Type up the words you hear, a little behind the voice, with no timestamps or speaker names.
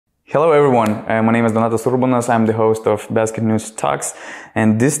Hello everyone, my name is Donatas Urbanas, I'm the host of BasketNews Talks,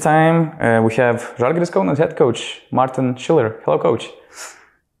 and this time we have Zalgiris Kaunas head coach Martin Schiller. Hello coach.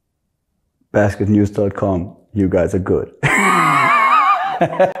 BasketNews.com, you guys are good.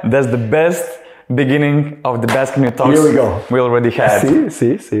 That's the best beginning of the BasketNews Talks. Here we go. We already had.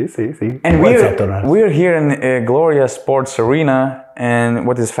 See. And we're here in Gloria Sports Arena, and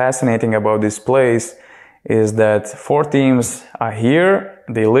what is fascinating about this place is that 4 teams are here.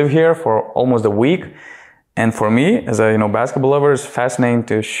 They live here for almost a week. And for me, as a basketball lover, it's fascinating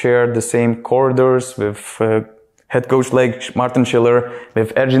to share the same corridors with head coach like Martin Schiller,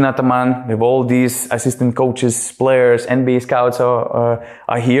 with Ergin Ataman, with all these assistant coaches, players, NBA scouts are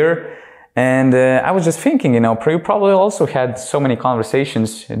here. And I was just thinking, you probably also had so many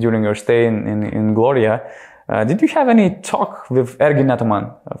conversations during your stay in Gloria. Did you have any talk with Ergin Ataman,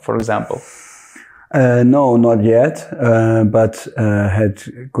 for example? No, not yet, but had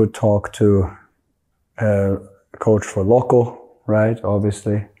good talk to coach for Loco, right,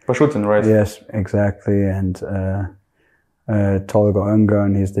 obviously. Pashutin, right? Yes, exactly, and Tolga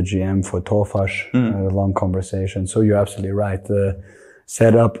Öngörn, he's the GM for Tofaş, a long conversation. So you're absolutely right, the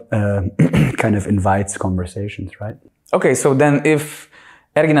setup kind of invites conversations, right? Okay, so then if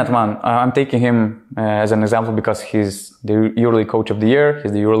Ergin Ataman, I'm taking him as an example because he's the EuroLeague Coach of the Year,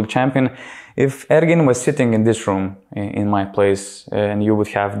 he's the EuroLeague champion. If Ergin was sitting in this room, in my place, and you would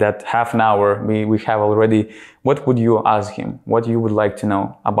have that half an hour we have already, what would you ask him? What you would like to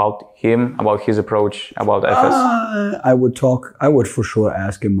know about him, about his approach, about FS? I would for sure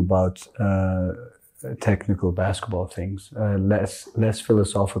ask him about technical basketball things, less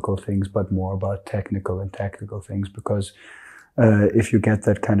philosophical things, but more about technical and tactical things, because if you get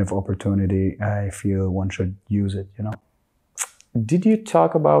that kind of opportunity, I feel one should use it, Did you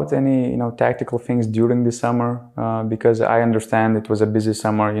talk about any, tactical things during the summer? Because I understand it was a busy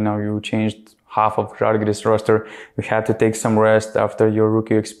summer. You changed half of Zalgiris roster. You had to take some rest after your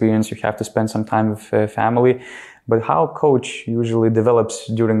rookie experience. You have to spend some time with family. But how coach usually develops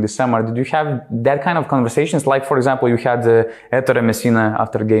during the summer? Did you have that kind of conversations? Like, for example, you had Ettore Messina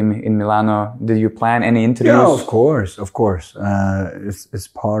after a game in Milano. Did you plan any interviews? Yeah, of course. It's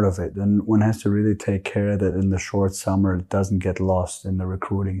part of it. And one has to really take care that in the short summer, it doesn't get lost in the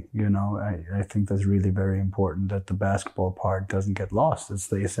recruiting. I think that's really very important that the basketball part doesn't get lost. It's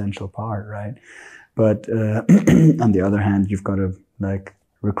the essential part, right? But on the other hand, you've got to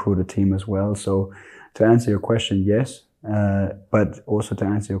recruit a team as well. So to answer your question, yes. But also to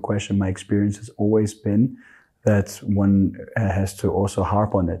answer your question, my experience has always been that one has to also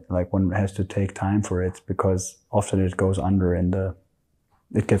harp on it. One has to take time for it, because often it goes under and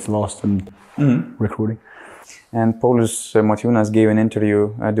it gets lost in recruiting. And Paulius Motiejunas gave an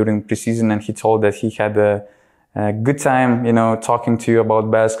interview during preseason, and he told that he had a good time, talking to you about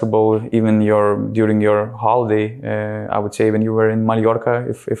basketball, even during your holiday. I would say when you were in Mallorca,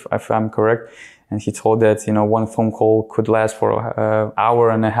 if I'm correct. And he told that, one phone call could last for an hour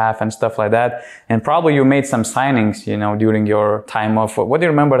and a half and stuff like that. And probably you made some signings, during your time off. What do you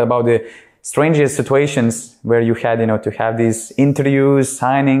remember about the strangest situations where you had, to have these interviews,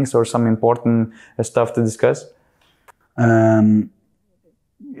 signings, or some important stuff to discuss?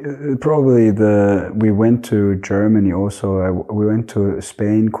 Probably we went to Germany also. We went to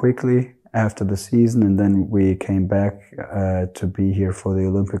Spain quickly after the season, and then we came back to be here for the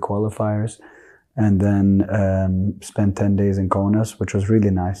Olympic qualifiers. And then spent 10 days in Kaunas, which was really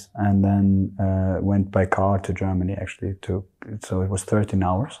nice. And then went by car to Germany, actually. So it was 13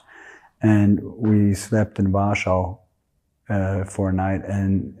 hours. And we slept in Warsaw for a night.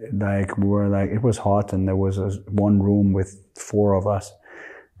 And it was hot, and there was one room with 4 of us.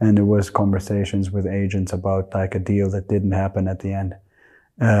 And there was conversations with agents about a deal that didn't happen at the end.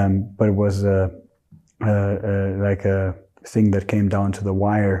 But it was a thing that came down to the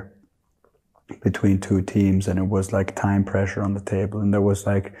wire between 2 teams, and it was time pressure on the table. And there was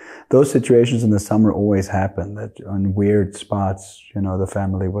those situations in the summer always happen, that on weird spots, the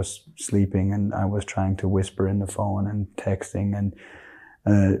family was sleeping and I was trying to whisper in the phone and texting, and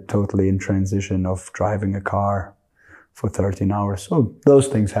totally in transition of driving a car for 13 hours. So those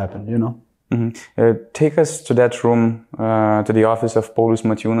things happen, Take us to that room, to the office of Paulius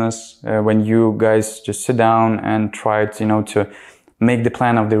Motiejunas, when you guys just sit down and try to make the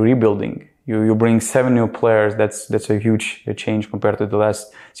plan of the rebuilding. You bring 7 new players. That's a huge change compared to the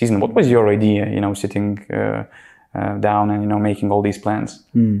last season. What was your idea, sitting down and making all these plans?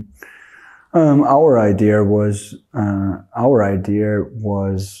 Our idea was I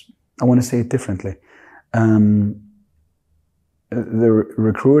want to say it differently. the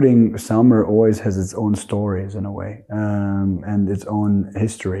recruiting summer always has its own stories in a way, and its own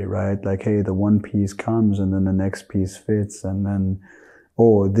history, right? Like, hey, the one piece comes and then the next piece fits, and then,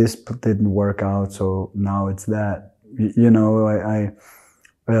 oh, this didn't work out, so now it's that.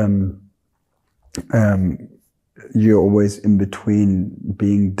 You're always in between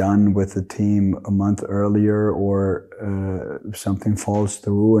being done with the team a month earlier, or something falls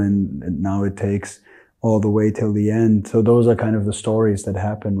through and now it takes all the way till the end. So those are kind of the stories that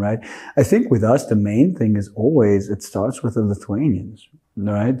happen, right? I think with us, the main thing is always, it starts with the Lithuanians,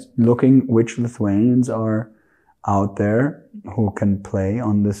 right? Looking which Lithuanians are out there who can play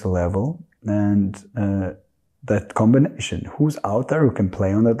on this level, and that combination, who's out there who can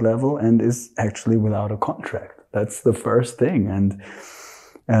play on that level and is actually without a contract. That's the first thing. And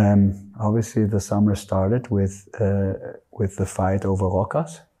obviously the summer started with the fight over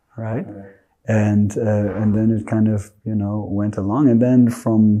Rokas, right? And then it kind of, went along. And then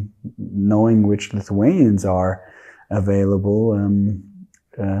from knowing which Lithuanians are available,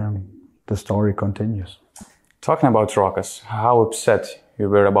 the story continues. Talking about Rokas, how upset you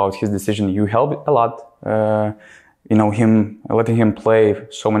were about his decision? You helped a lot. Letting him play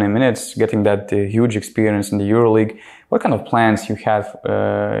so many minutes, getting that huge experience in the EuroLeague. What kind of plans you have,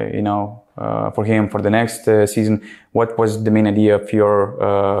 for him for the next season? What was the main idea of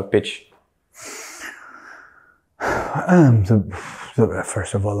your pitch?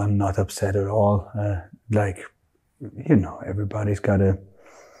 First of all, I'm not upset at all. Everybody's got to.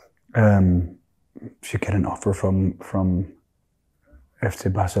 If you get an offer from FC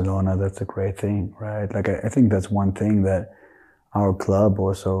Barcelona, that's a great thing, right? Like, I think that's one thing that our club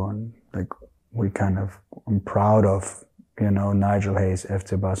also, like, I'm proud of, Nigel Hayes,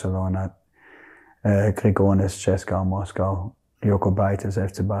 FC Barcelona, Grigonis, CSKA Moscow, Jokubaitis,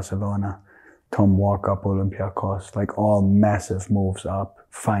 FC Barcelona, Tom Walkup, Olympiacos, like, all massive moves up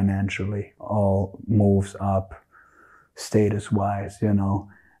financially, all moves up status-wise,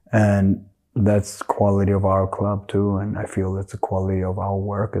 and that's quality of our club too, and I feel it's the quality of our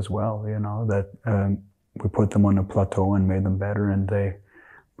work as well. That we put them on a plateau and made them better, and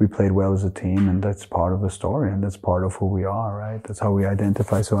we played well as a team, and that's part of the story, and that's part of who we are, right? That's how we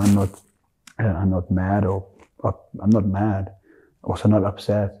identify. So I'm not mad, also not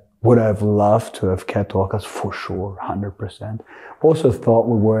upset. Would I have loved to have kept Rokas? For sure, 100%. Also thought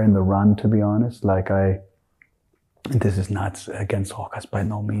we were in the run, to be honest. This is not against Rokas by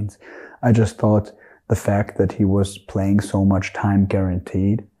no means. I just thought the fact that he was playing so much time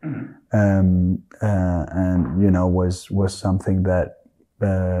guaranteed, was something that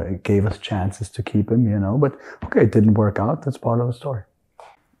gave us chances to keep him, But okay, it didn't work out. That's part of the story.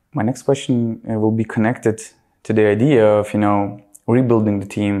 My next question will be connected to the idea of, rebuilding the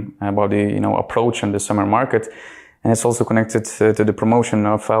team, about the, approach on the summer market. And it's also connected to the promotion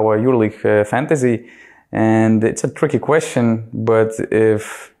of our EuroLeague fantasy. And it's a tricky question, but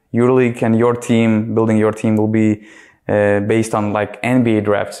if EuroLeague and building your team will be based on like NBA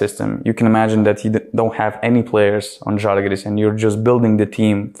draft system, you can imagine that you don't have any players on Zalgiris and you're just building the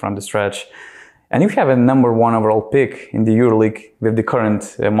team from the scratch. And you have a number 1 overall pick in the EuroLeague with the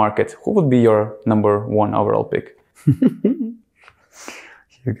current market. Who would be your number 1 overall pick?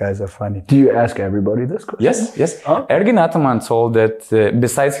 You guys are funny. Do you ask everybody this question? Yes. Oh. Ergin Ataman told that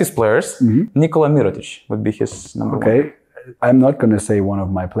besides his players, Nikola Mirotic would be his number 1. Okay. I'm not going to say one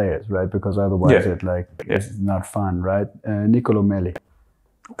of my players, right? Because otherwise it's not fun, right? Nicolo Melli.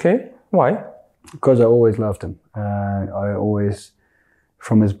 Okay. Why? Because I always loved him.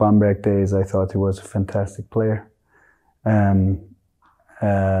 From his Bamberg days, I thought he was a fantastic player. I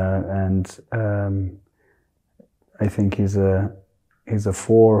think he's a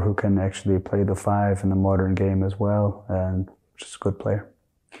 4 who can actually play the 5 in the modern game as well, and just a good player.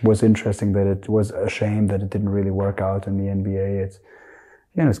 It was interesting that it was a shame that it didn't really work out in the NBA.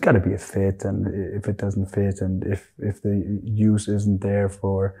 It's got to be a fit, and if it doesn't fit, and if the use isn't there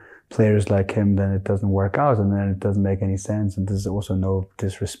for players like him, then it doesn't work out, and then it doesn't make any sense. And there's also no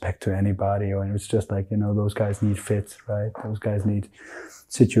disrespect to anybody, or it's just like, those guys need fits, right? Those guys need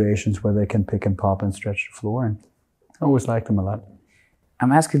situations where they can pick and pop and stretch the floor, and I always liked them a lot.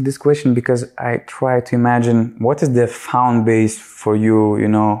 I'm asking this question because I try to imagine what is the found base for you,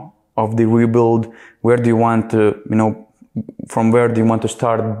 of the rebuild. Where do you want to, from where do you want to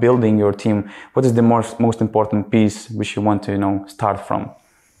start building your team? What is the most important piece which you want to, start from?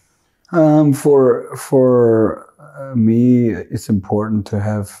 For me, it's important to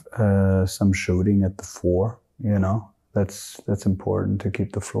have some shooting at the 4. That's important to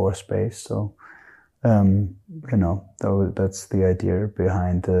keep the floor space. So. That's the idea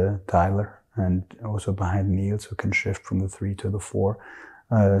behind Tyler. and also behind Niels, who can shift from the 3 to the 4,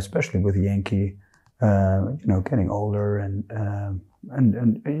 especially with Yankee, getting older and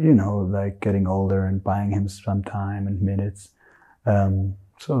like getting older and buying him some time and minutes. So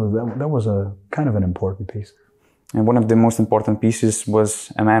that was a kind of an important piece. And one of the most important pieces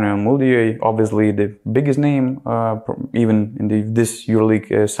was Emmanuel Mudiay, obviously the biggest name, even in this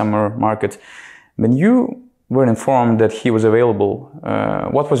EuroLeague summer market. When you were informed that he was available,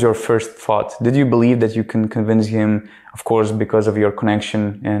 what was your first thought? Did you believe that you can convince him, of course, because of your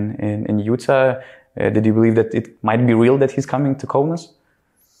connection in Utah? Did you believe that it might be real that he's coming to Kaunas?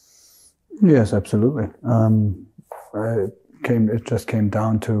 Yes, absolutely. It just came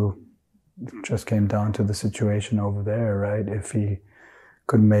down to the situation over there, right? If he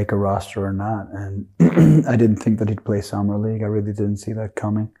could make a roster or not. And I didn't think that he'd play Summer League. I really didn't see that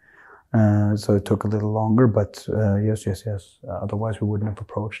coming. So it took a little longer, but yes. Otherwise, we wouldn't have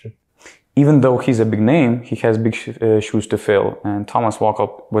approached it. Even though he's a big name, he has big shoes to fill. And Thomas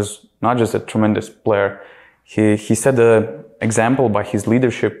Walkup was not just a tremendous player. He set the example by his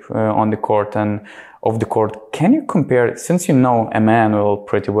leadership on the court and off the court. Can you compare, since you know Emmanuel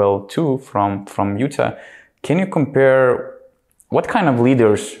pretty well too from Utah, can you compare what kind of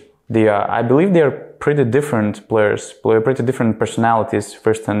leaders they are? I believe they are pretty different players, pretty different personalities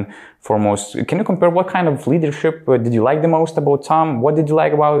first and foremost. Can you compare what kind of leadership did you like the most about Tom? What did you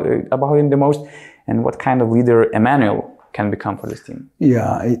like about him the most? And what kind of leader Emmanuel can become for this team?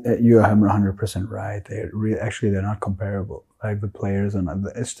 Yeah, you're 100% right. They're not comparable. Like the players, and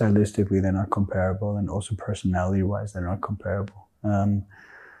stylistically, they're not comparable, and also personality-wise, they're not comparable.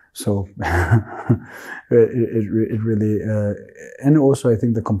 So it really, and also I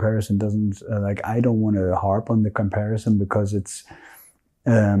think the comparison doesn't I don't want to harp on the comparison because it's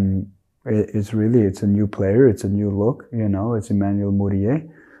a new player, it's a new look, it's Emmanuel Mudiay,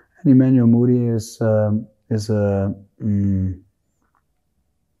 and Emmanuel Mudiay is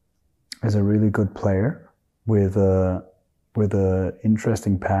a really good player with a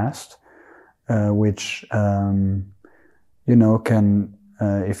interesting past, which can.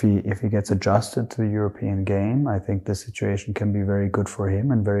 If he gets adjusted to the European game, I think the situation can be very good for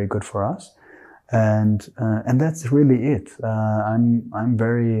him and very good for us, and that's really it. I'm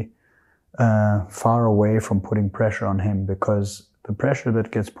very far away from putting pressure on him because the pressure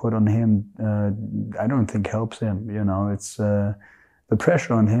that gets put on him, I don't think helps him. It's the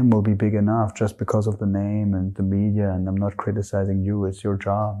pressure on him will be big enough just because of the name and the media. And I'm not criticizing you; it's your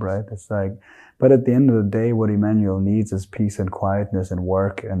job, right? But at the end of the day, what Emmanuel needs is peace and quietness and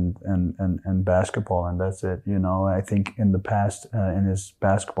work and basketball, and that's it. I think in the past, in his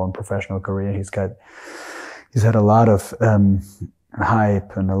basketball and professional career, he's had a lot of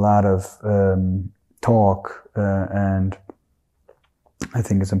hype and a lot of talk, and I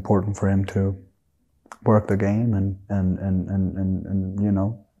think it's important for him to work the game and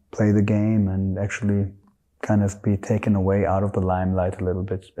play the game and actually kind of be taken away out of the limelight a little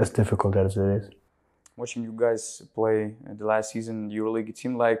bit, as difficult as it is. Watching you guys play the last season in EuroLeague, it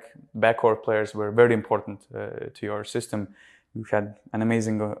seemed like backcourt players were very important to your system. You had an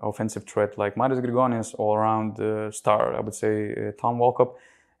amazing offensive threat like Marius Grigonis, all-around star, I would say, Tom Walkup.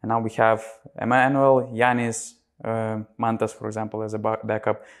 And now we have Emmanuel, Giannis, Mantas, for example, as a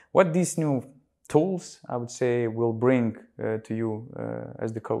backup. What these new tools, I would say, will bring to you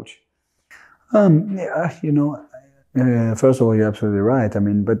as the coach? First of all, you're absolutely right.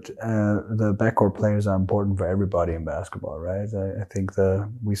 But the backcourt players are important for everybody in basketball, right? I think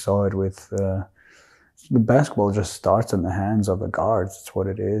we saw it with the basketball just starts in the hands of the guards. It's what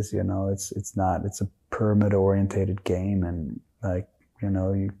it is, It's a perimeter-orientated game, and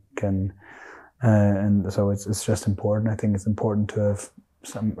you can, and so it's just important. I think it's important to have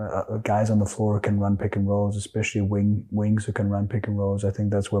some guys on the floor who can run pick and rolls, especially wings who can run pick and rolls. I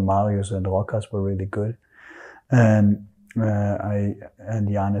think that's where Marius and Rokas were really good. And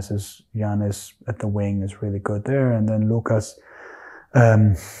Giannis at the wing is really good there, and then Lucas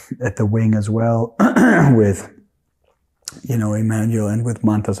at the wing as well with Emmanuel, and with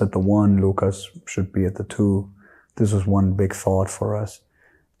Mantas at the 1. Lucas should be at the 2. This was one big thought for us,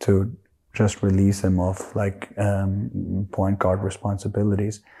 to just release him of point guard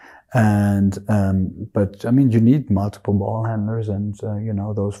responsibilities. And but you need multiple ball handlers, and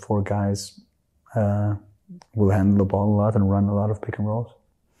those 4 guys will handle the ball a lot and run a lot of pick and rolls.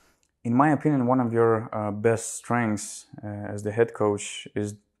 In my opinion, one of your best strengths as the head coach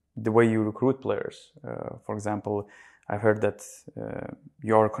is the way you recruit players. For example, I heard that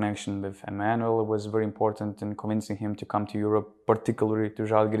your connection with Emmanuel was very important in convincing him to come to Europe, particularly to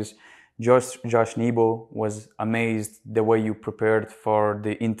Zalgiris. Josh Nebo was amazed the way you prepared for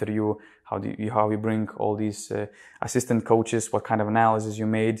the interview, how you bring all these assistant coaches, what kind of analysis you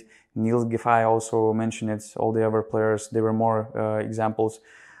made. Niels Giffey also mentioned it, all the other players, there were more examples.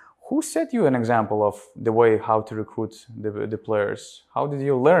 Who set you an example of the way how to recruit the players? How did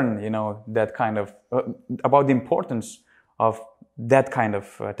you learn, that kind of, about the importance of that kind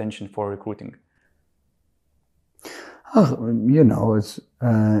of attention for recruiting? Oh, it's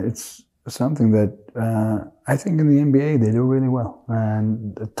something that I think in the NBA they do really well,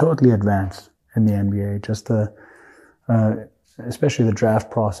 and totally advanced in the NBA. Just especially the draft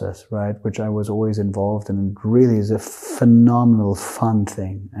process, right, which I was always involved in. It really is a phenomenal fun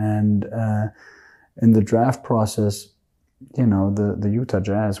thing. And in the draft process, the Utah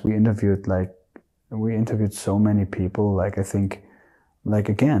Jazz, we interviewed so many people. I think,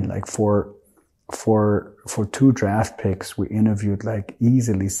 for 2 draft picks, we interviewed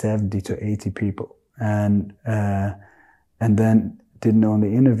easily 70 to 80 people, and then didn't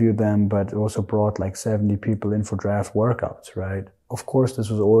only interview them, but also brought 70 people in for draft workouts, right? Of course,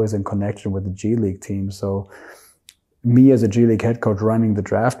 this was always in connection with the G League team. So me as a G League head coach running the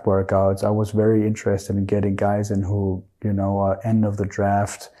draft workouts, I was very interested in getting guys in who, are end of the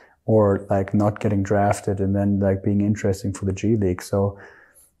draft or not getting drafted, and then being interesting for the G League. So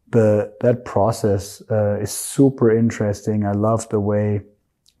that process is super interesting. I love the way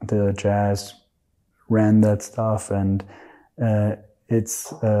the Jazz ran that stuff, and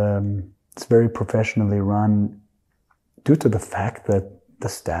it's very professionally run due to the fact that the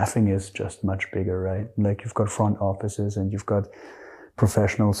staffing is just much bigger, right? You've got front offices and you've got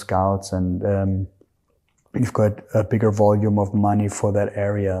professional scouts, and you've got a bigger volume of money for that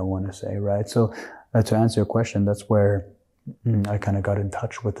area, I want to say, right? So to answer your question, that's where I kind of got in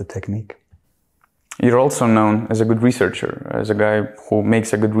touch with the technique. You're also known as a good researcher, as a guy who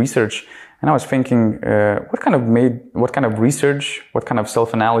makes a good research. And I was thinking, what kind of research, what kind of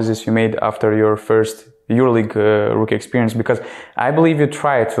self-analysis you made after your first EuroLeague rookie experience? Because I believe you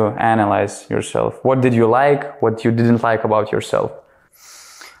try to analyze yourself. What did you like? What you didn't like about yourself?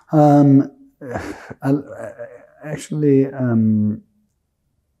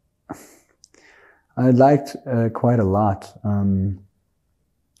 I liked quite a lot, and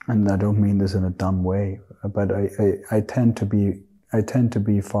I don't mean this in a dumb way, but I tend to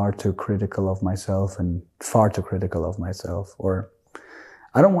be far too critical of myself, or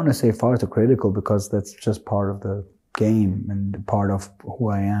I don't want to say far too critical, because that's just part of the game and part of who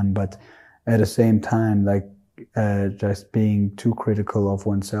I am. But at the same time, just being too critical of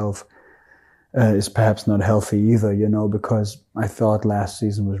oneself is perhaps not healthy either, because I thought last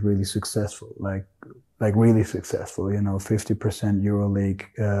season was really successful, really successful, 50% EuroLeague,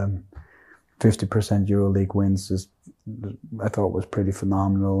 50% EuroLeague wins I thought was pretty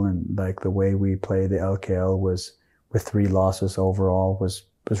phenomenal. And the way we play the LKL was with 3 losses overall was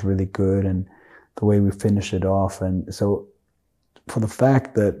really good, and the way we finished it off. And so for the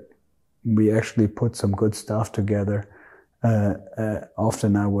fact that we actually put some good stuff together,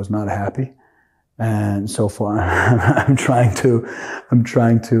 often I was not happy. And so far, I'm trying to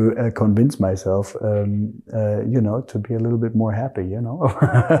convince myself, to be a little bit more happy,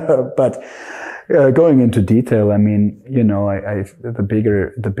 But going into detail, I mean,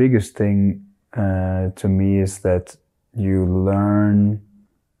 the biggest thing to me is that you learn.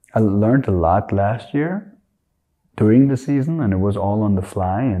 I learned a lot last year during the season, and it was all on the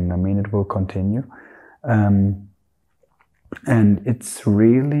fly, and I mean, it will continue. And it's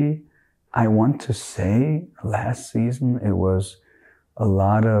really, I want to say last season, it was a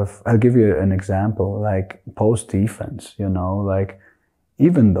lot of, I'll give you an example, post defense,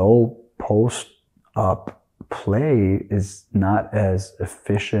 even though post up play is not as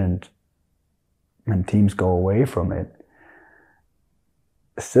efficient and teams go away from it,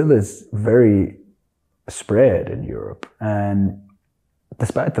 still is very spread in Europe. And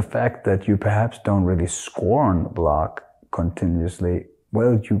despite the fact that you perhaps don't really score on the block continuously,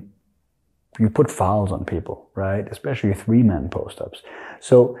 well, you put fouls on people, right? Especially 3-man post-ups.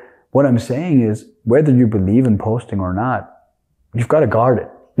 So what I'm saying is, whether you believe in posting or not, you've got to guard it,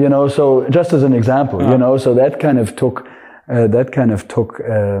 so just as an example, so that kind of took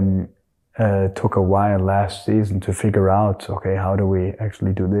a while last season to figure out, okay, how do we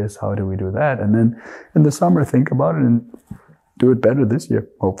actually do this? How do we do that? And then in the summer, think about it and do it better this year,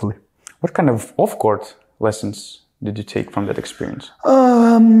 hopefully. What kind of off-court lessons did you take from that experience?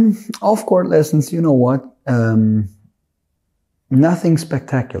 Off-court lessons, you know what? Nothing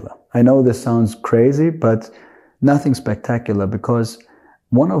spectacular. I know this sounds crazy, but nothing spectacular, because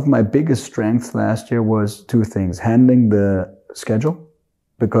one of my biggest strengths last year was 2 things: handling the schedule,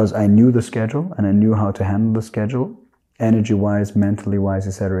 because I knew the schedule and I knew how to handle the schedule, energy-wise, mentally-wise,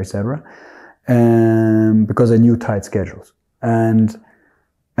 etc., etc. Because I knew tight schedules. And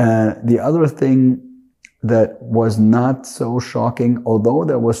the other thing that was not so shocking, although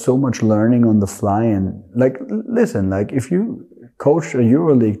there was so much learning on the fly, and like, listen, like if you coach a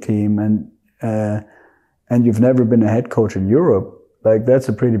EuroLeague team and you've never been a head coach in Europe, like that's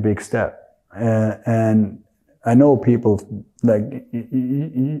a pretty big step. And I know people like,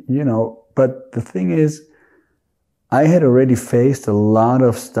 you know, but the thing is, I had already faced a lot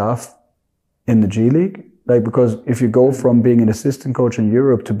of stuff in the G League. Like, because if you go from being an assistant coach in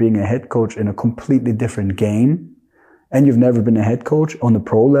Europe to being a head coach in a completely different game, and you've never been a head coach on the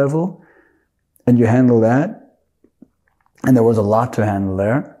pro level, and you handle that, and there was a lot to handle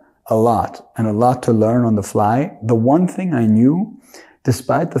there, a lot to learn on the fly. The one thing I knew,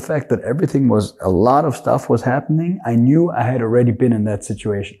 despite the fact that a lot of stuff was happening, I knew I had already been in that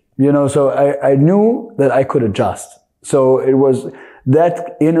situation. You know, so I knew that I could adjust. So it was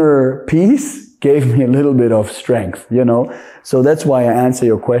that inner peace gave me a little bit of strength, you know. So that's why I answer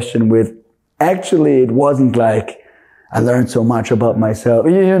your question with, actually, it wasn't like I learned so much about myself.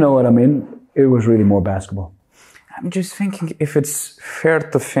 You know what I mean? It was really more basketball. I'm just thinking if it's fair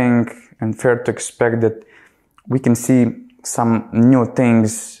to think and fair to expect that we can see some new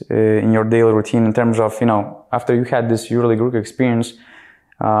things in your daily routine in terms of, you know, after you had this EuroLeague rookie experience,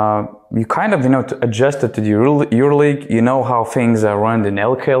 you kind of, you know, adjusted to the EuroLeague. You know how things are run in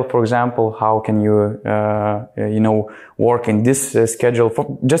LKL, for example. How can you, you know, work in this schedule?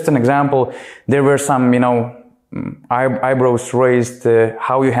 For just an example, there were some, you know, eyebrows raised,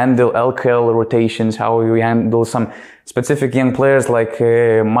 how you handle LKL rotations, how you handle some specific young players like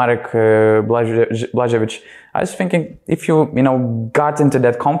Marek Blazevic. I was thinking if you know, got into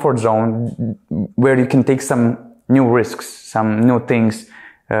that comfort zone where you can take some new risks, some new things,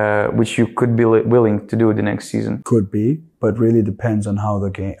 which you could be willing to do the next season. Could be, but really depends on how the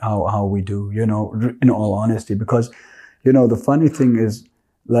game, how we do, you know, in all honesty, because, you know, the funny thing is,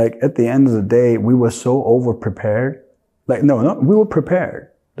 like, at the end of the day, we were so over-prepared. Like, no, we were prepared.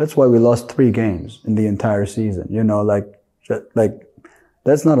 That's why we lost 3 games in the entire season. You know, like,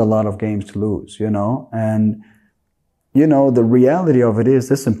 that's not a lot of games to lose, you know? And, you know, the reality of it is,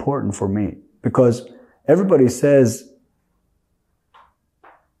 this is important for me, because everybody says,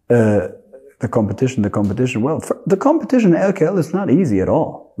 the competition. Well, the competition in LKL is not easy at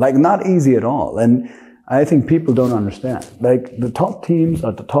all. Like, not easy at all. And I think people don't understand. Like, the top teams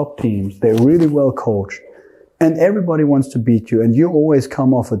are the top teams. They're really well coached, and everybody wants to beat you. And you always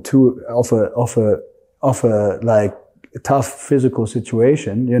come off a like tough physical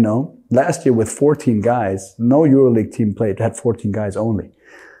situation. You know, last year with 14 guys, no EuroLeague team had 14 guys only.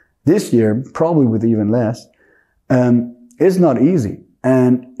 This year, probably with even less, it's not easy.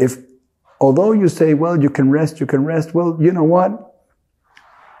 And although you say, well, you can rest, well, you know what?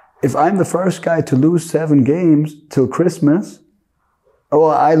 If I'm the first guy to lose 7 games till Christmas,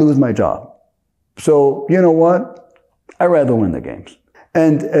 well, I lose my job. So, you know what? I'd rather win the games.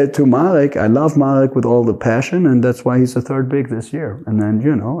 And to Marek, I love Marek with all the passion, and that's why he's the 3rd big this year. And then,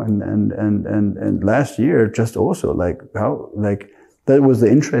 you know, and last year, just also, like, how, like, that was the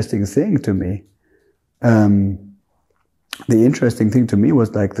interesting thing to me. The interesting thing to me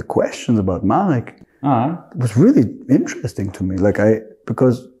was, like, the questions about Marek was really interesting to me. Like,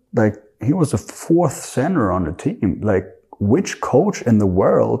 because, like, he was the 4th center on the team. Like, which coach in the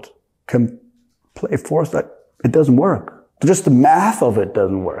world can play 4th? Like, it doesn't work. Just the math of it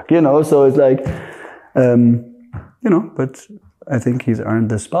doesn't work, you know? So it's like, you know, but I think he's earned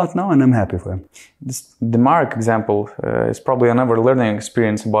the spot now, and I'm happy for him. The Marek example is probably another learning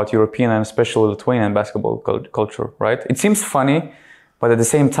experience about European and especially Lithuanian basketball culture, right? It seems funny, but at the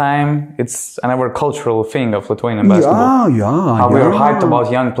same time, it's another cultural thing of Lithuanian basketball. How we are hyped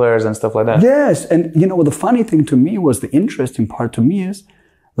about young players and stuff like that. Yes, and you know, the funny thing to me was, the interesting part to me is,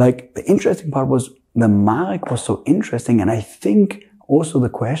 like, the interesting part was the Marek was so interesting, and I think also the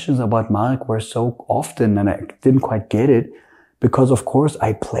questions about Marek were so often, and I didn't quite get it, because of course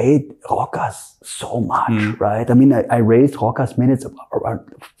I played Rokas so much, right? I mean, I raised Rokas minutes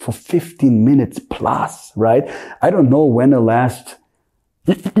for 15 minutes plus, right? I don't know when the last,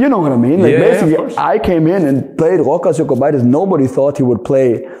 you know what I mean? Like, basically, I came in and played Rokas Jokubaitis. Nobody thought he would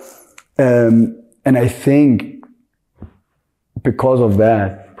play. And I think because of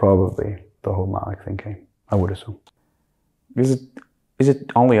that, probably the whole Marek thing came, I would assume. Is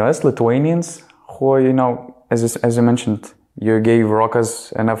it only us Lithuanians who, you know, as you mentioned, you gave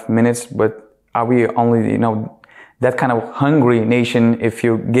Rokas enough minutes, but are we only, you know, that kind of hungry nation. If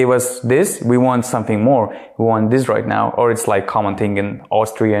you give us this, we want something more. We want this right now. Or it's like common thing in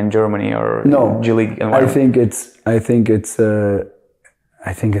Austria and Germany or G League. And I think it's the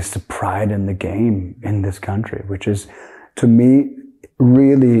pride in the game in this country, which is, to me,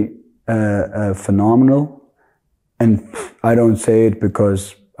 really phenomenal. And I don't say it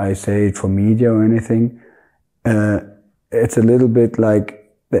because I say it for media or anything. It's a little bit like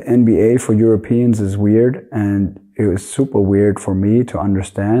the NBA for Europeans is weird, and it was super weird for me to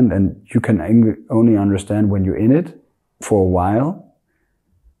understand. And you can only understand when you're in it for a while,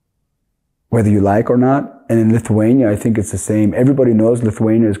 whether you like or not. And in Lithuania, I think it's the same. Everybody knows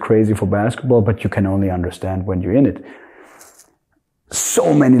Lithuania is crazy for basketball, but you can only understand when you're in it.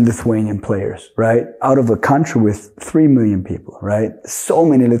 So many Lithuanian players, right? Out of a country with 3 million people, right? So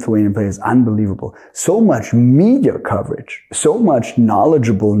many Lithuanian players, unbelievable. So much media coverage, so much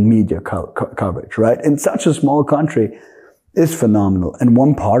knowledgeable media coverage, right? In such a small country is phenomenal. And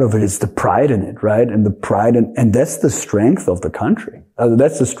one part of it is the pride in it, right? And the pride, and that's the strength of the country.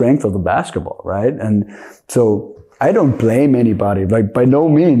 That's the strength of the basketball, right? And so I don't blame anybody, like by no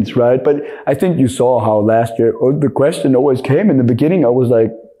means, right? But I think you saw how last year the question always came in the beginning. I was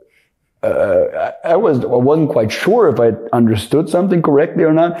like, I wasn't quite sure if I understood something correctly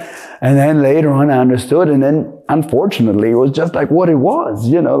or not. And then later on I understood. And then unfortunately it was just like what it was,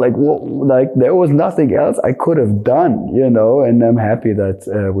 like there was nothing else I could have done, and I'm happy that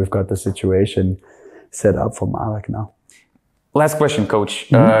we've got the situation set up for Marek now. Last question, Coach.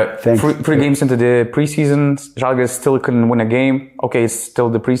 Three games into the preseason, Zalgiris still couldn't win a game. Okay, it's still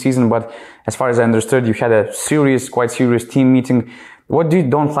the preseason, but as far as I understood, you had a quite serious team meeting. What do you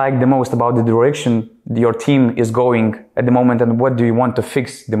don't like the most about the direction your team is going at the moment, and what do you want to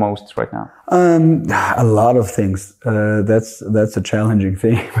fix the most right now? A lot of things. That's a challenging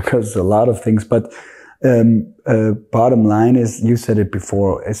thing because a lot of things, but bottom line is, you said it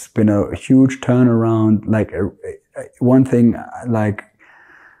before, it's been a huge turnaround. Like one thing like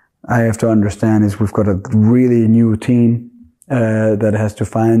I have to understand is we've got a really new team that has to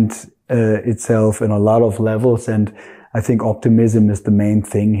find itself in a lot of levels, and I think optimism is the main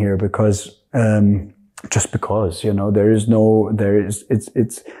thing here because just because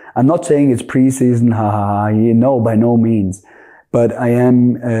it's I'm not saying it's preseason, no, by no means, but I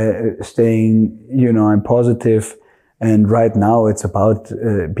am staying, I'm positive. And right now it's about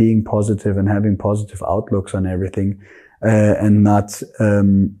being positive and having positive outlooks on everything, and not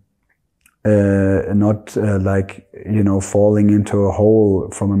falling into a hole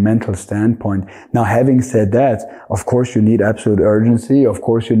from a mental standpoint. Now, having said that, of course you need absolute urgency. Of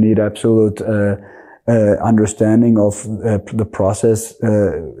course you need absolute understanding of the process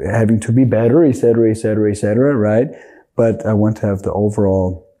having to be better, et cetera, right? But I want to have the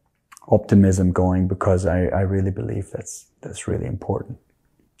overall optimism going because I really believe that's really important.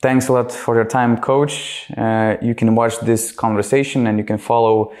 Thanks a lot for your time, Coach. You can watch this conversation and you can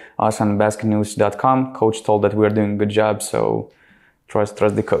follow us on BasketNews.com. Coach told that we're doing a good job, so trust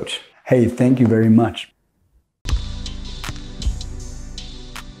the coach. Hey, thank you very much.